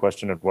thanks for the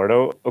question,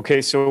 Eduardo.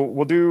 Okay, so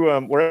we'll do,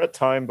 we're at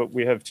time, but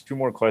we have 2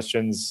 more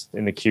questions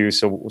in the queue.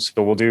 So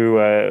we'll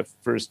do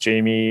first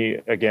Jamie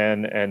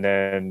again, and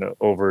then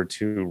over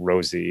to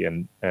Rosie,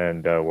 and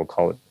we'll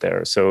call it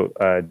there. So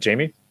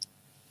Jamie?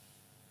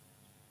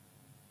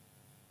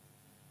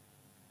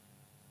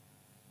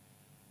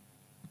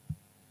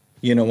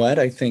 You know what?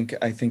 I think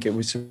it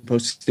was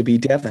supposed to be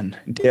Devin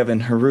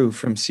Haru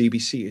from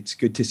CBC. It's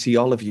good to see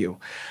all of you.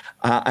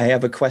 I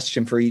have a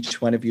question for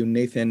each one of you.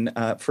 Nathan,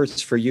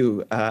 first for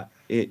you.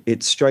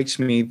 It strikes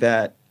me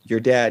that your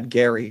dad,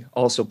 Gary,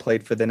 also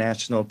played for the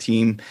national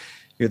team.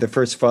 You're the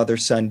first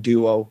father-son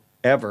duo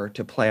ever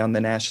to play on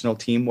the national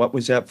team. What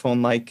was that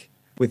phone like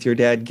with your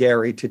dad,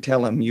 Gary, to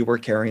tell him you were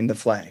carrying the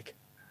flag?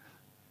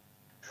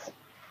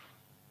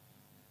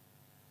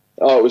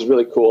 Oh, it was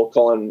really cool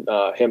calling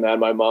him and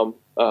my mom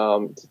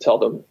to tell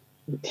them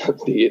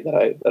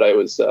that I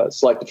was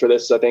selected for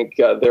this. I think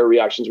their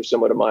reactions were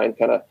similar to mine,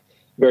 kind of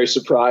very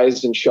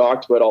surprised and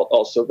shocked, but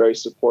also very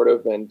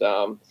supportive. And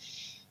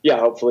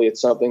hopefully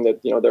it's something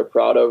that they're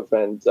proud of.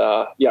 And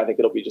I think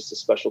it'll be just a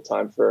special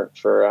time for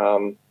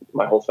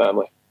my whole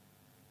family.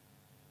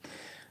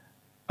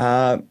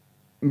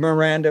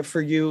 Miranda,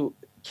 for you,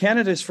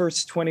 Canada's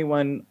first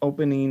 21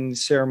 opening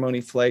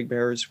ceremony flag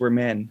bearers were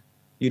men.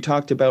 You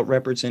talked about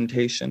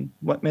representation.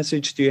 What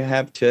message do you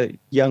have to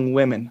young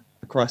women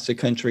across the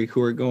country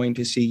who are going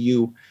to see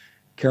you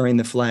carrying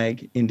the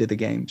flag into the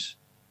games?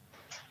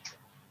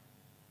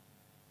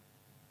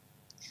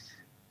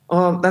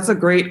 Oh, that's a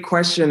great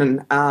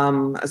question,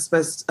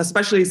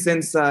 especially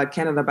since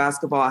Canada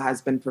Basketball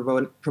has been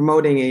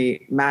promoting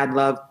a Mad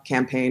Love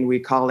campaign, we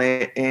call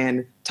it,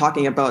 and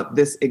talking about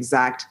this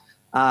exact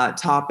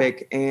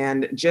topic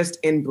and just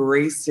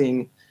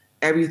embracing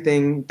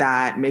everything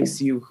that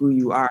makes you who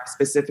you are,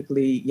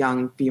 specifically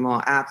young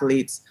female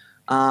athletes.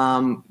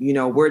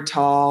 We're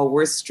tall,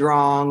 we're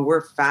strong,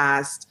 we're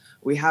fast.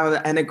 We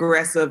have an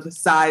aggressive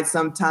side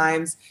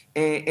sometimes,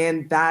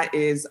 and that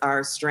is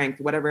our strength.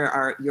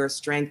 Whatever your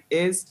strength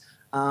is,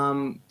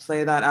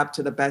 play that up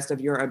to the best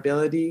of your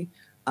ability.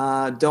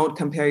 Don't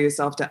compare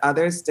yourself to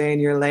others. Stay in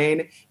your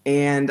lane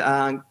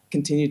and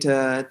continue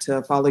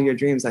to follow your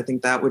dreams. I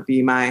think that would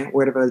be my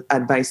word of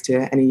advice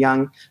to any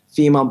young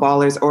female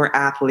ballers or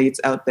athletes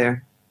out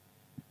there.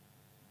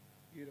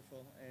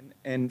 Beautiful.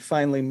 And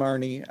finally,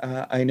 Marnie,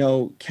 I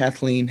know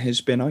Kathleen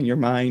has been on your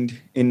mind.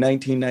 In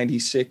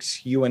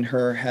 1996, you and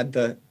her had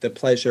the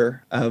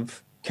pleasure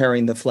of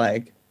carrying the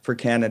flag for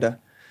Canada.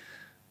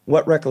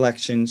 What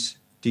recollections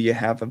do you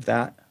have of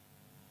that?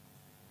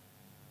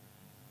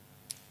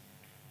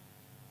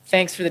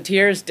 Thanks for the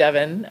tears,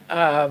 Devin.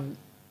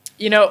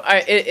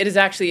 It is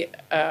actually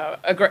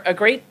a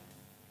great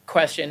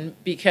question,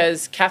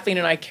 because Kathleen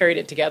and I carried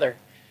it together.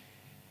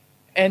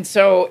 And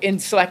so in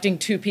selecting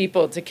 2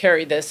 people to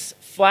carry the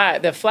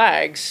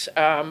flags,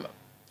 I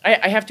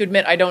have to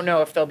admit, I don't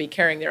know if they'll be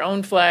carrying their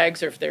own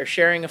flags or if they're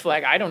sharing a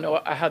flag. I don't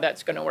know how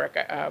that's going to work.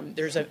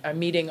 There's a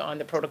meeting on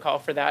the protocol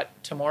for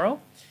that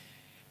tomorrow.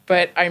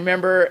 But I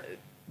remember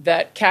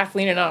that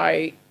Kathleen and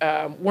I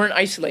weren't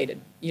isolated.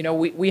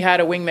 We had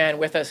a wingman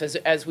with us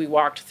as we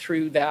walked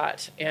through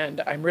that.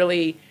 And I'm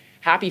really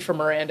happy for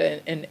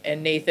Miranda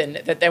and Nathan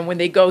that then when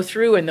they go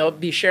through and they'll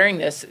be sharing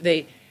this,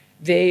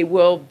 they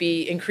will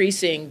be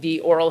increasing the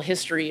oral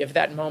history of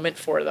that moment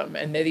for them.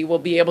 And they will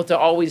be able to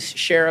always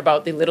share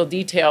about the little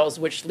details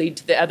which lead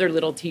to the other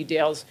little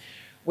details,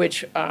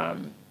 which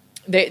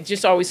they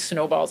just always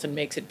snowballs and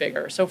makes it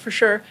bigger. So for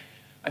sure,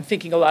 I'm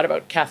thinking a lot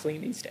about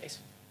Kathleen these days.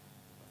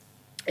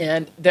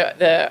 And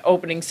the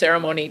opening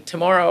ceremony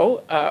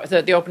tomorrow,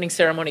 the opening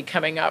ceremony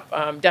coming up,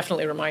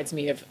 definitely reminds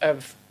me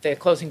of the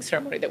closing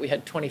ceremony that we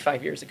had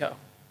 25 years ago.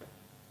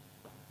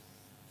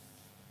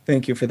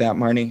 Thank you for that,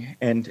 Marnie.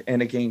 And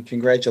again,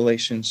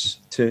 congratulations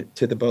to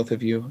the both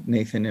of you,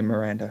 Nathan and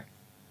Miranda.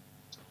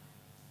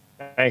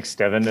 Thanks,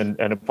 Devin,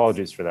 and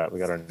apologies for that. We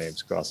got our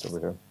names crossed over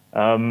here.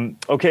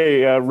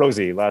 Okay,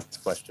 Rosie,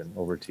 last question.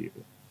 Over to you.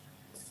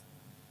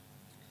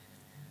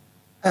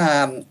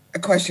 A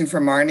question for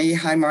Marnie.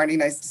 Hi, Marnie.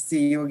 Nice to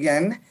see you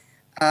again.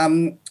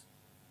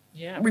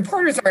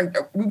 Reporters aren't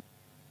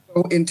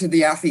go into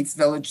the athletes'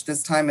 village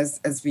this time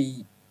as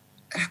we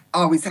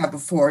always have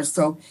before.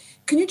 So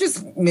Can you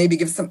just maybe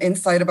give some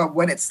insight about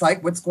what it's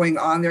like, what's going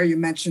on there? You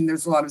mentioned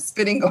there's a lot of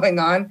spitting going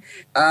on.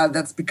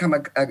 That's become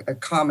a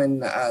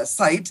common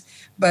sight.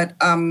 But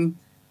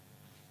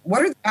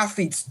what are the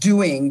athletes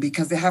doing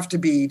because they have to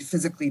be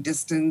physically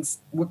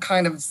distanced? What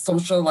kind of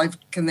social life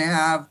can they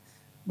have?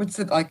 What's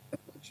it like?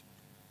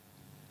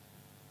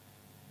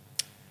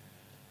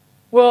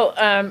 Well,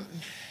 I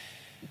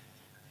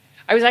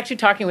was actually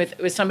talking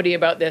with somebody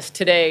about this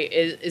today,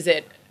 is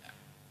that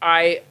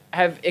I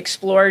have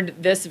explored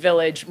this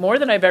village more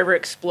than I've ever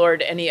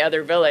explored any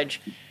other village.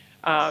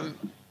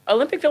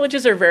 Olympic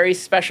villages are a very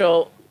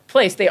special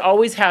place. They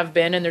always have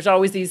been, and there's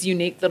always these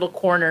unique little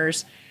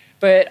corners.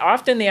 But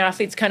often the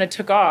athletes kind of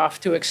took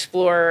off to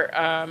explore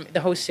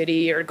the host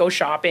city, or go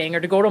shopping, or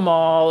to go to a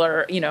mall,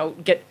 or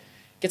get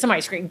some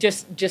ice cream,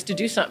 just to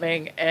do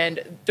something.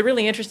 And the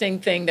really interesting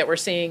thing that we're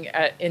seeing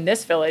in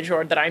this village,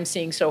 or that I'm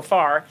seeing so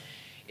far,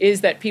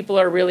 is that people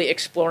are really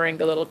exploring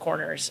the little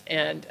corners.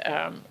 And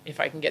if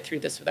I can get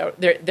through this without,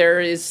 there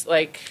is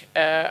like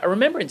a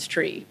remembrance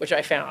tree, which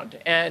I found.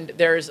 And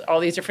there's all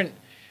these different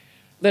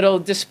little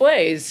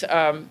displays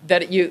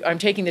that I'm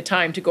taking the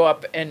time to go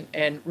up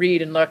and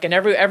read and look. And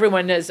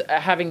everyone is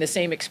having the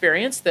same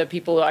experience. The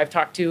people I've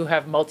talked to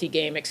have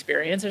multi-game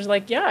experience. There's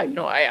like, I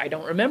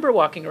don't remember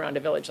walking around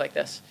a village like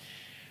this.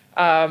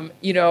 In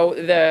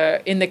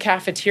the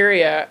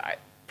cafeteria,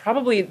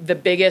 probably the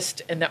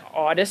biggest and the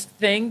oddest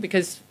thing,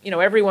 because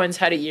everyone's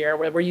had a year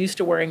where we're used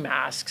to wearing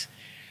masks,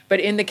 but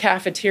in the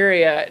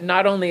cafeteria,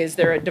 not only is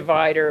there a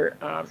divider,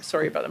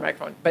 sorry about the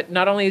microphone, but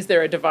not only is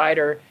there a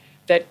divider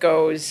that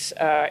goes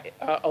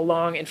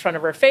along in front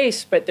of our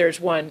face, but there's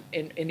one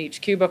in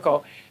each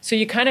cubicle. So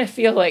you kind of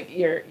feel like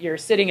you're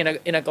sitting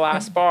in a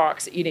glass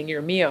box eating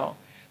your meal.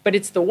 But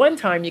it's the one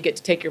time you get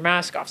to take your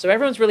mask off. So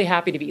everyone's really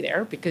happy to be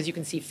there because you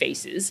can see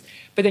faces.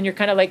 But then you're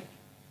kind of like,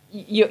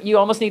 you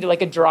almost need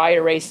like a dry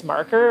erase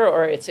marker,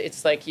 or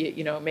it's like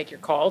you make your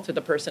call to the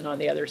person on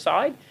the other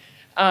side.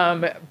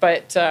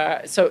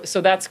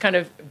 So that's kind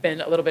of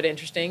been a little bit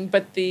interesting.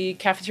 But the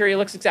cafeteria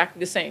looks exactly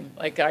the same.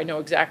 Like I know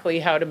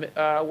exactly how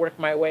to work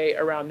my way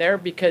around there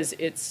because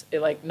it's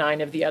like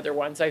 9 of the other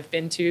ones I've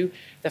been to.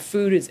 The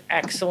food is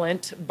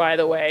excellent, by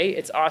the way.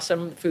 It's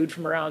awesome food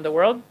from around the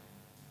world.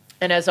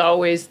 And as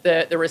always,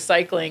 the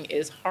recycling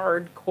is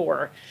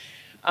hardcore.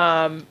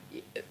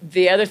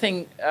 The other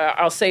thing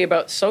I'll say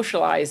about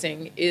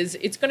socializing is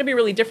it's going to be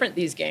really different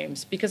these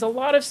games because a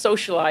lot of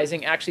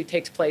socializing actually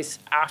takes place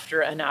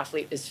after an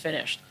athlete is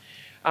finished.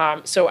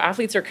 So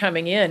athletes are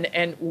coming in,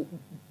 and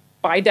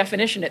by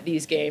definition at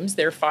these games,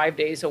 they're 5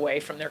 days away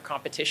from their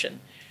competition.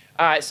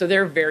 So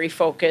they're very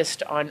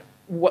focused on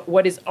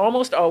what is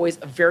almost always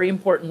very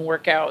important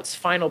workouts,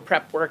 final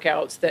prep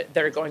workouts that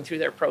are going through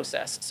their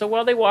process. So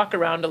while they walk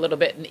around a little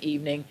bit in the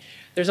evening,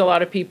 there's a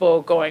lot of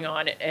people going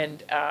on,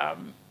 and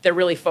they're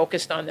really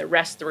focused on the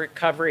rest, the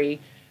recovery,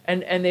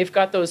 and they've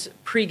got those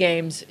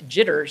pre-games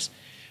jitters.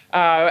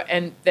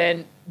 And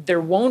then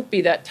there won't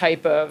be that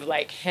type of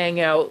like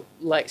hangout,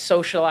 like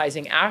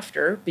socializing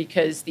after,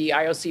 because the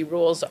IOC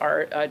rules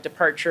are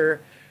departure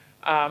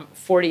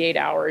 48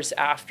 hours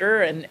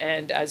after.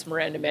 And as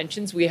Miranda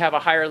mentions, we have a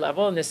higher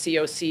level, and the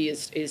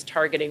COC is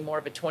targeting more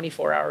of a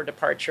 24-hour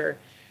departure.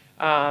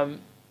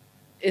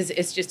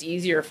 It's just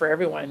easier for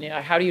everyone.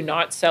 How do you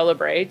not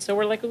celebrate? So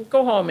we're like,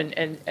 go home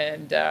and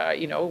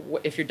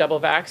if you're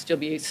double vaxxed, you'll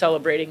be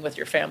celebrating with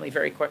your family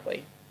very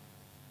quickly.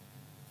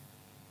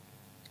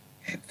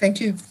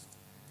 Thank you.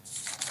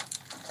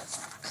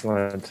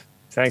 Excellent.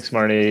 Thanks,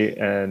 Marnie,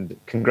 and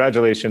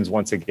congratulations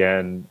once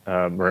again,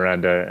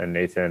 Miranda and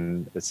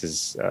Nathan. This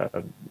is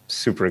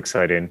super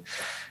exciting.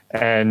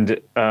 And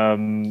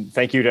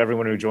thank you to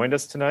everyone who joined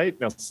us tonight.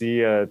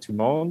 Merci tout le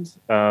monde.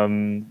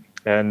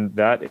 And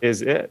that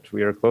is it.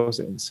 We are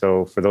closing.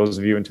 So for those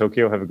of you in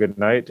Tokyo, have a good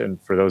night.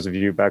 And for those of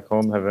you back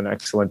home, have an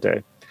excellent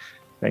day.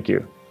 Thank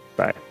you.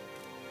 Bye.